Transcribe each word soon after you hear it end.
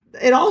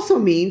It also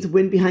means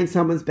wind behind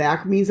someone's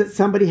back means that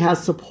somebody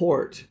has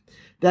support,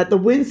 that the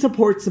wind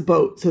supports the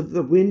boat so that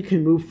the wind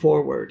can move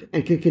forward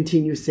and can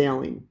continue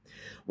sailing.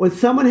 When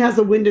someone has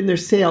a wind in their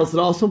sails, it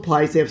also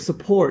implies they have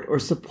support or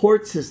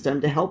support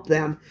system to help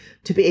them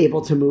to be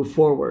able to move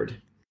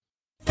forward.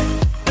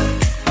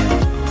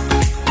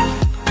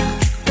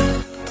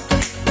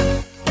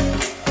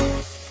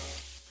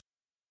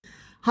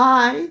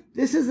 Hi,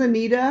 this is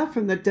Anita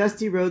from the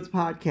Dusty Roads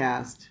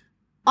Podcast.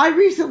 I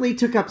recently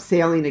took up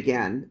sailing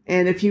again,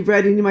 and if you've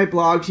read any of my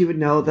blogs, you would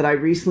know that I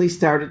recently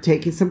started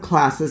taking some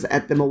classes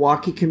at the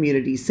Milwaukee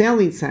Community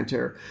Sailing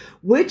Center,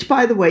 which,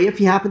 by the way, if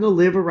you happen to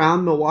live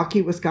around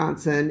Milwaukee,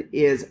 Wisconsin,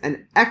 is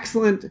an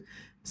excellent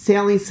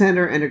sailing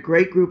center and a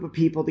great group of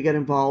people to get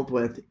involved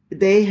with.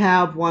 They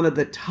have one of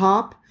the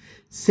top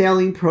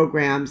sailing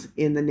programs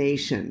in the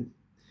nation,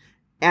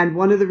 and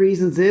one of the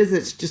reasons is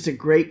it's just a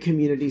great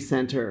community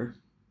center.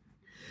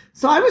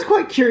 So I was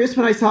quite curious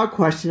when I saw a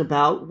question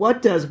about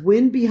what does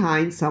wind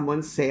behind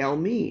someone's sail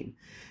mean?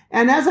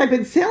 And as I've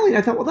been sailing,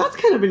 I thought, well, that's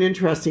kind of an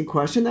interesting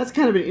question. That's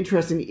kind of an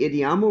interesting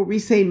idiom where we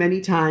say many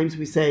times,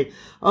 we say,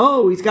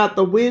 oh, he's got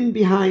the wind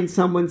behind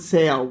someone's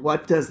sail.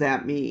 What does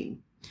that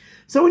mean?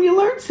 So when you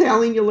learn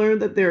sailing, you learn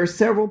that there are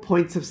several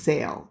points of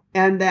sail,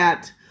 and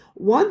that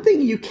one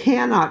thing you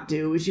cannot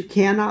do is you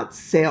cannot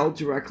sail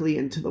directly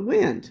into the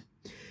wind.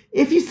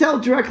 If you sail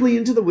directly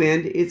into the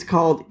wind, it's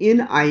called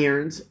in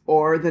irons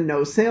or the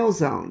no sail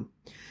zone.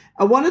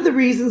 One of the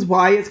reasons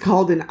why it's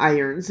called in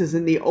irons is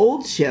in the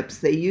old ships,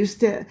 they used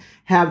to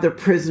have their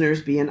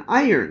prisoners be in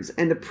irons,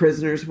 and the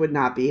prisoners would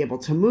not be able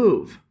to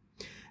move.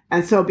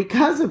 And so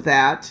because of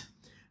that,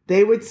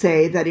 they would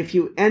say that if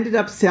you ended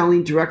up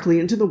sailing directly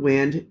into the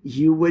wind,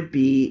 you would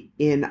be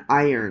in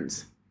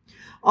irons.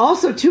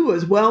 Also, too, it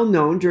was well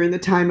known during the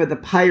time of the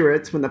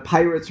pirates, when the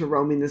pirates were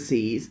roaming the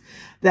seas,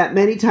 that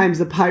many times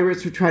the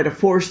pirates would try to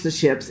force the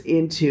ships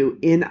into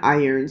in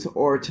irons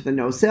or to the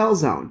no sail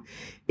zone.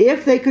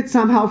 If they could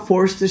somehow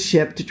force the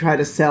ship to try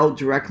to sail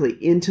directly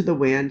into the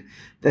wind,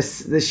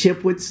 the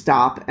ship would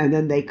stop and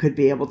then they could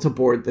be able to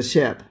board the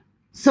ship.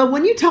 So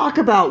when you talk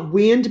about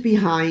wind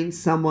behind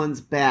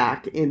someone's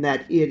back in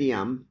that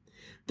idiom,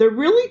 they're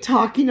really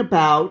talking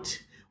about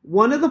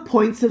one of the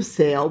points of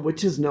sail,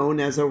 which is known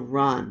as a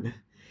run.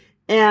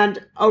 And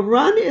a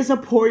run is a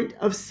point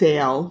of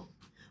sail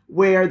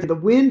where the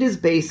wind is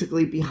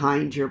basically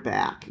behind your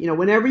back. You know,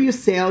 whenever you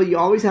sail, you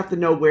always have to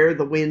know where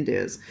the wind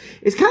is.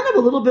 It's kind of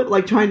a little bit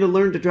like trying to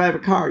learn to drive a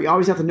car. You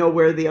always have to know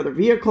where the other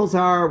vehicles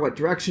are, what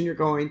direction you're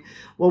going.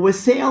 Well, with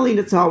sailing,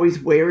 it's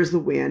always where is the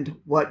wind,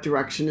 what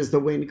direction is the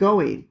wind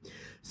going.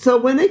 So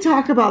when they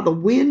talk about the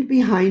wind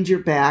behind your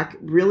back,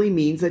 really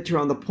means that you're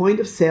on the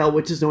point of sail,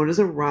 which is known as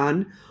a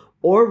run,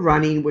 or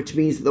running, which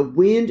means the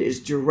wind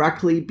is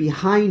directly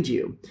behind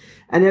you.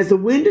 And as the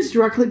wind is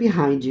directly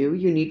behind you,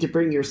 you need to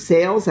bring your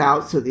sails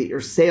out so that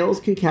your sails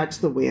can catch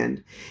the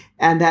wind,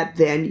 and that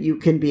then you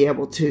can be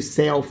able to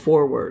sail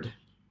forward.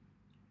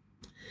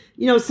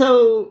 Here's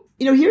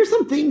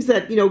some things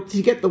that,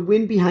 to get the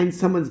wind behind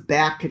someone's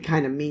back could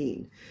kind of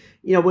mean.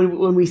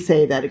 When we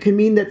say that, it could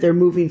mean that they're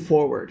moving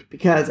forward,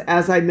 because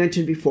as I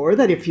mentioned before,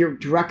 that if you're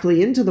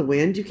directly into the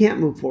wind, you can't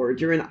move forward.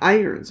 You're in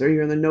irons or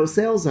you're in the no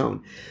sail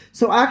zone.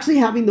 So actually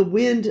having the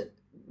wind,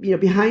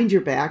 behind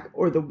your back,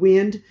 or the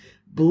wind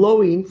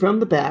blowing from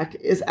the back,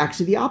 is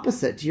actually the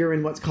opposite. You're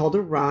in what's called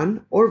a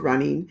run or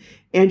running,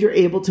 and you're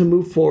able to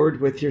move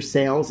forward with your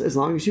sails as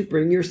long as you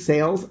bring your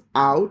sails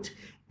out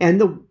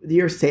and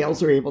your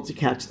sails are able to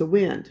catch the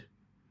wind.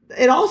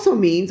 It also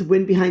means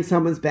wind behind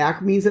someone's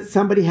back means that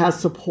somebody has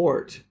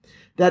support,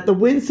 that the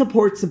wind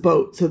supports the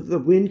boat so that the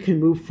wind can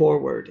move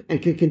forward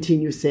and can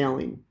continue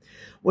sailing.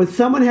 When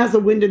someone has a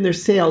wind in their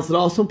sails, it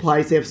also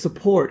implies they have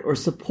support or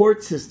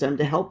support system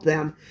to help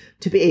them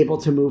to be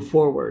able to move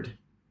forward.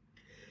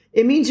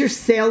 It means you're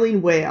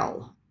sailing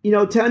well.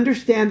 To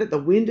understand that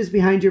the wind is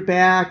behind your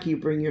back, you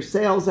bring your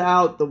sails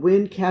out, the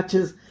wind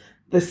catches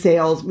the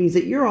sails, means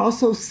that you're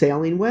also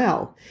sailing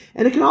well.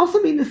 And it can also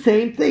mean the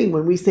same thing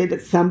when we say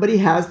that somebody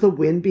has the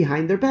wind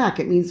behind their back.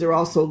 It means they're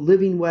also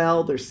living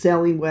well, they're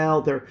sailing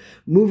well, they're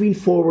moving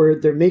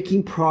forward, they're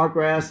making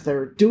progress,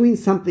 they're doing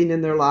something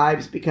in their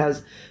lives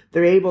because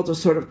they're able to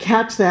sort of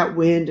catch that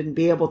wind and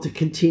be able to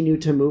continue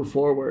to move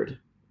forward.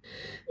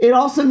 It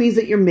also means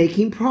that you're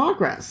making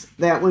progress.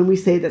 That when we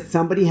say that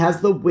somebody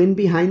has the wind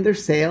behind their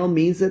sail,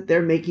 means that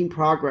they're making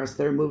progress,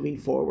 they're moving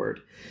forward.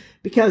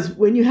 Because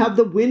when you have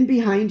the wind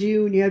behind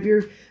you and you have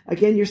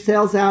your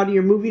sails out and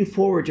you're moving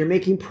forward, you're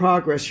making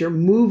progress, you're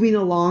moving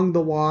along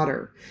the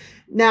water.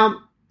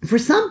 Now, for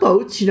some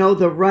boats,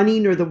 the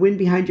running or the wind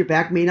behind your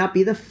back may not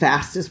be the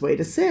fastest way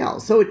to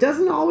sail. So it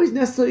doesn't always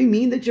necessarily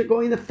mean that you're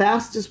going the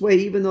fastest way,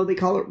 even though they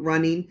call it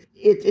running.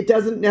 It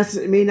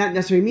may not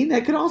necessarily mean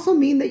that. It could also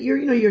mean that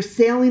you're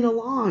sailing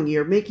along,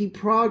 you're making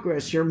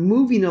progress, you're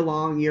moving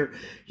along,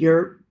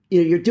 you're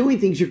doing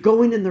things, you're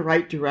going in the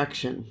right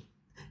direction.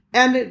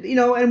 And,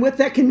 and with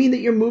that can mean that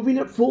you're moving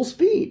at full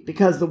speed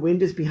because the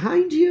wind is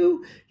behind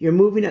you. You're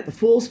moving at the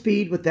full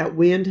speed with that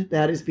wind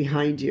that is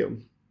behind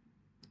you.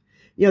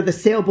 The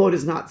sailboat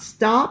is not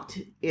stopped.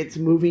 It's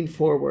moving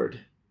forward.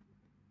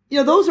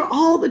 those are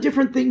all the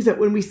different things that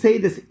when we say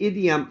this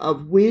idiom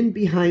of wind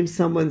behind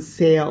someone's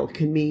sail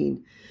can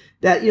mean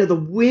that, the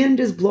wind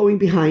is blowing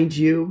behind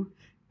you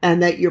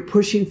and that you're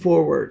pushing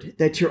forward,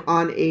 that you're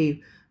on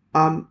a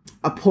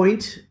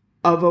point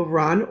of a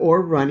run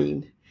or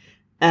running,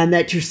 and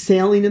that you're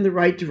sailing in the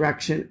right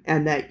direction,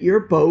 and that your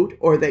boat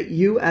or that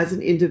you as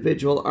an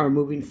individual are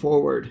moving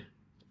forward.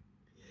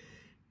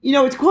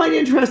 It's quite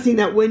interesting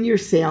that when you're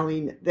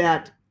sailing,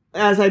 that,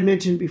 as I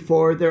mentioned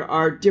before, there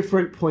are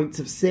different points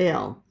of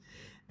sail.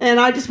 And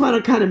I just want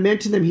to kind of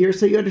mention them here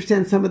so you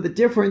understand some of the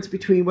difference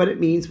between what it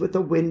means with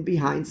the wind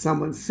behind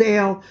someone's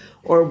sail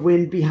or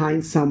wind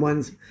behind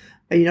someone's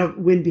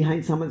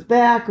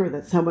back, or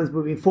that someone's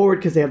moving forward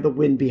because they have the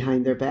wind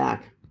behind their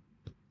back.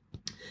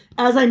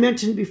 As I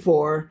mentioned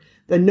before,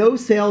 the no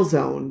sail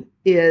zone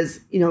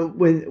is,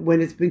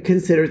 when it's been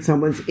considered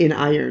someone's in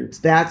irons.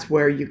 That's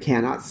where you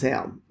cannot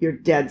sail. You're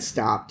dead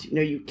stopped.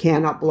 You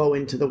cannot blow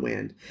into the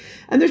wind.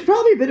 And there's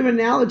probably a bit of an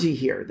analogy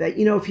here that,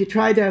 if you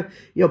try to,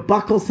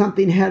 buckle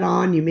something head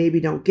on, you maybe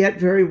don't get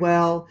very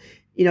well.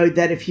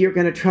 That if you're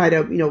going to try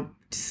to,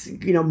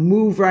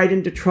 move right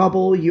into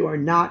trouble, you are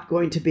not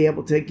going to be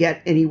able to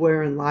get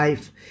anywhere in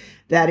life.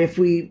 That if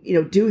we,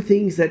 do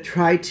things that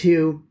try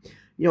to,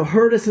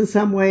 hurt us in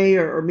some way,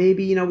 or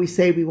maybe, we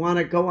say we want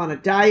to go on a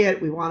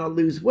diet, we want to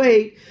lose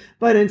weight,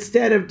 but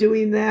instead of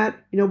doing that,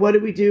 what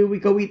do? We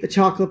go eat the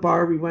chocolate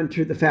bar, we went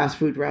through the fast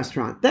food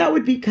restaurant. That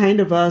would be kind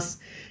of us,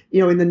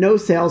 in the no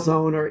sail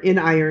zone or in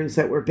irons,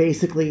 that we're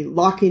basically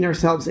locking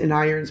ourselves in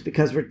irons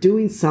because we're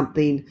doing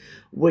something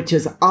which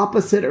is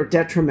opposite or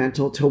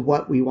detrimental to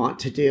what we want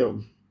to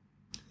do.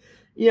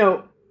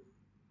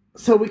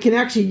 So we can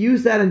actually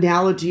use that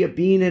analogy of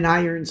being in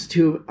irons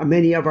to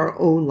many of our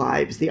own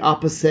lives, the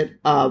opposite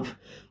of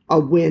a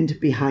wind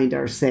behind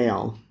our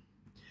sail.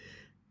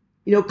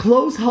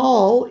 Close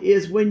haul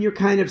is when you're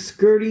kind of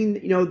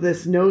skirting,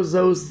 this no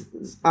sail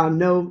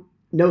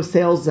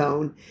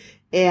zone.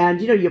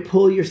 And, you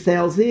pull your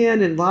sails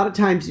in, and a lot of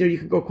times, you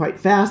can go quite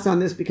fast on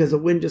this because the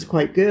wind is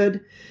quite good.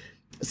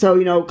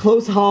 So,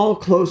 close haul,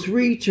 close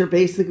reach are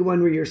basically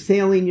one where you're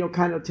sailing,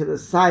 kind of to the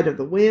side of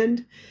the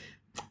wind.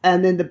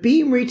 And then the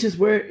beam reach is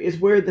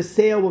where the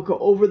sail will go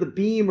over the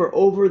beam or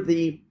over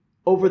the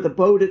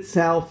boat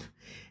itself,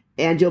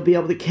 and you'll be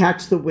able to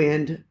catch the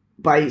wind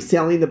by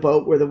sailing the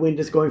boat where the wind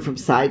is going from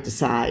side to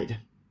side.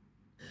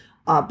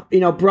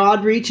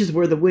 Broad reach is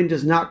where the wind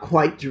is not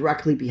quite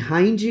directly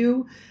behind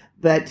you,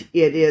 but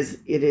it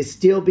is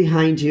still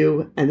behind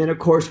you. And then, of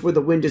course, where the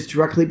wind is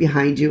directly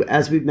behind you,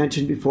 as we've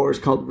mentioned before, is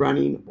called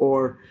running,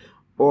 or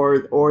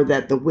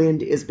that the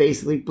wind is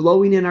basically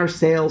blowing in our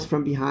sails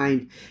from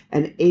behind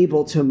and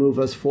able to move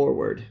us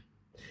forward.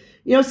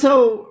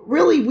 So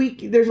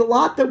really there's a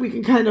lot that we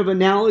can kind of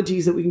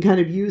analogies that we can kind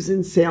of use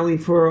in sailing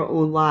for our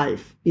own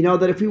life.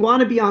 That if we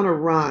want to be on a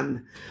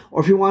run,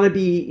 or if we want to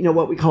be,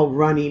 what we call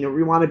running, or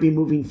we want to be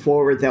moving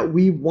forward, that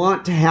we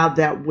want to have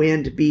that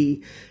wind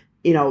be,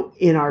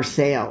 in our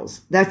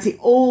sails. That's the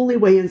only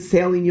way in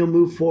sailing you'll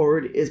move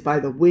forward, is by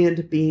the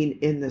wind being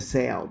in the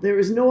sail. There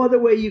is no other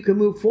way you can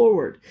move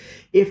forward.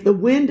 If the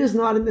wind is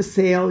not in the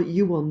sail,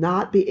 you will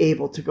not be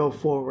able to go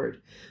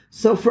forward.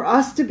 So for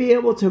us to be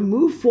able to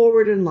move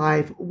forward in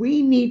life,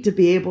 we need to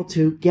be able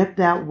to get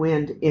that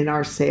wind in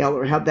our sail,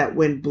 or have that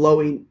wind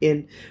blowing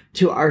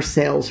into our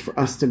sails for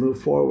us to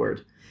move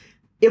forward.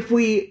 If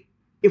we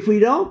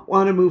don't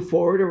want to move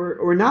forward, or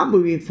we're not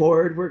moving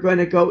forward, we're going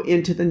to go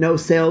into the no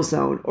sail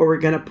zone, or we're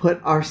going to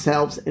put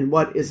ourselves in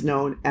what is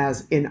known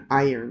as in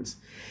irons.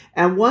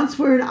 And once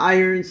we're in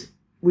irons,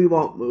 we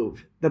won't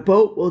move. The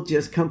boat will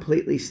just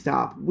completely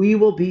stop. We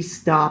will be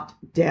stopped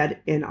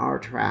dead in our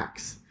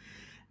tracks.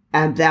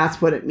 And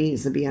that's what it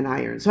means to be in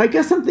irons. So I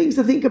guess some things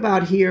to think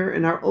about here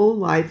in our own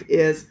life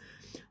is,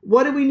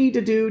 what do we need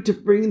to do to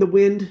bring the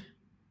wind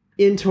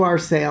into our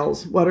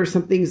sails? What are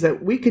some things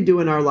that we could do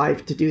in our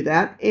life to do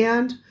that?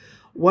 And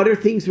what are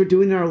things we're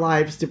doing in our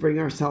lives to bring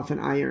ourselves in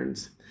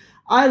irons?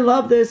 I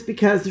love this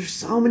because there's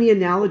so many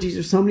analogies,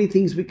 there's so many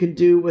things we can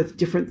do with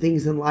different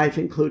things in life,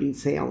 including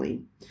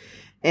sailing.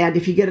 And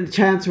if you get a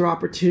chance or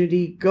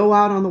opportunity, go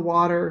out on the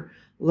water,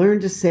 learn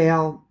to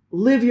sail,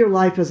 live your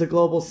life as a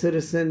global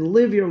citizen,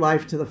 live your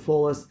life to the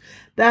fullest.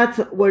 That's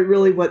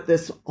what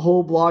this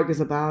whole blog is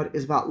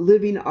about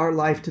living our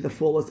life to the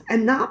fullest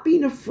and not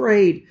being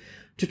afraid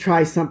to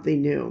try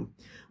something new.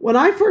 When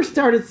I first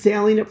started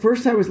sailing, at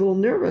first I was a little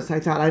nervous.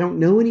 I thought, I don't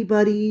know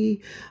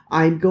anybody.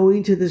 I'm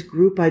going to this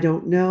group I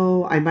don't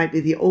know. I might be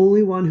the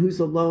only one who's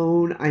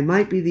alone. I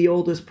might be the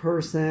oldest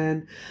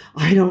person.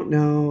 I don't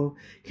know.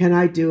 Can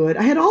I do it?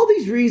 I had all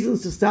these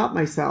reasons to stop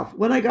myself.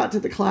 When I got to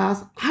the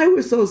class, I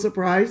was so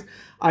surprised.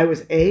 I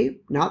was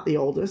A, not the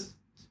oldest.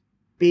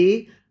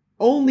 B,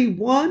 only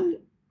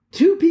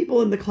 2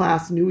 people in the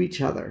class knew each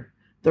other.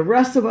 The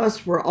rest of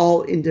us were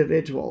all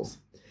individuals.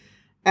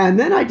 And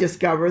then I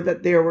discovered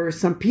that there were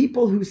some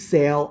people who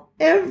sail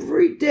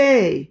every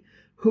day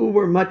who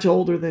were much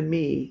older than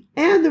me.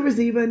 And there was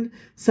even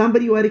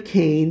somebody who had a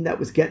cane that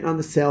was getting on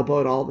the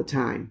sailboat all the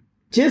time.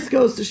 Just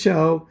goes to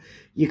show,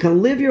 You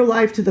can live your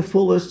life to the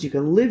fullest. You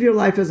can live your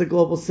life as a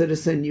global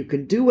citizen. You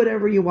can do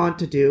whatever you want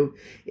to do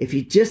if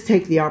you just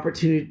take the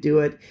opportunity to do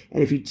it.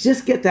 And if you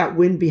just get that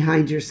wind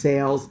behind your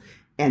sails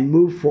and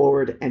move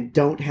forward and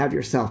don't have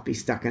yourself be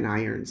stuck in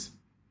irons.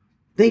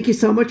 Thank you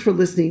so much for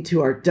listening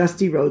to our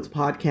Dusty Roads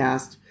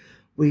podcast.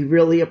 We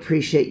really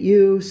appreciate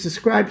you.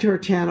 Subscribe to our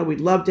channel.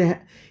 We'd love to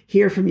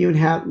hear from you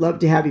and love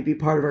to have you be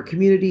part of our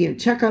community, and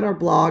check out our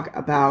blog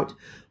about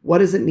what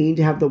does it mean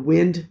to have the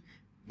wind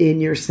in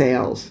your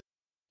sails.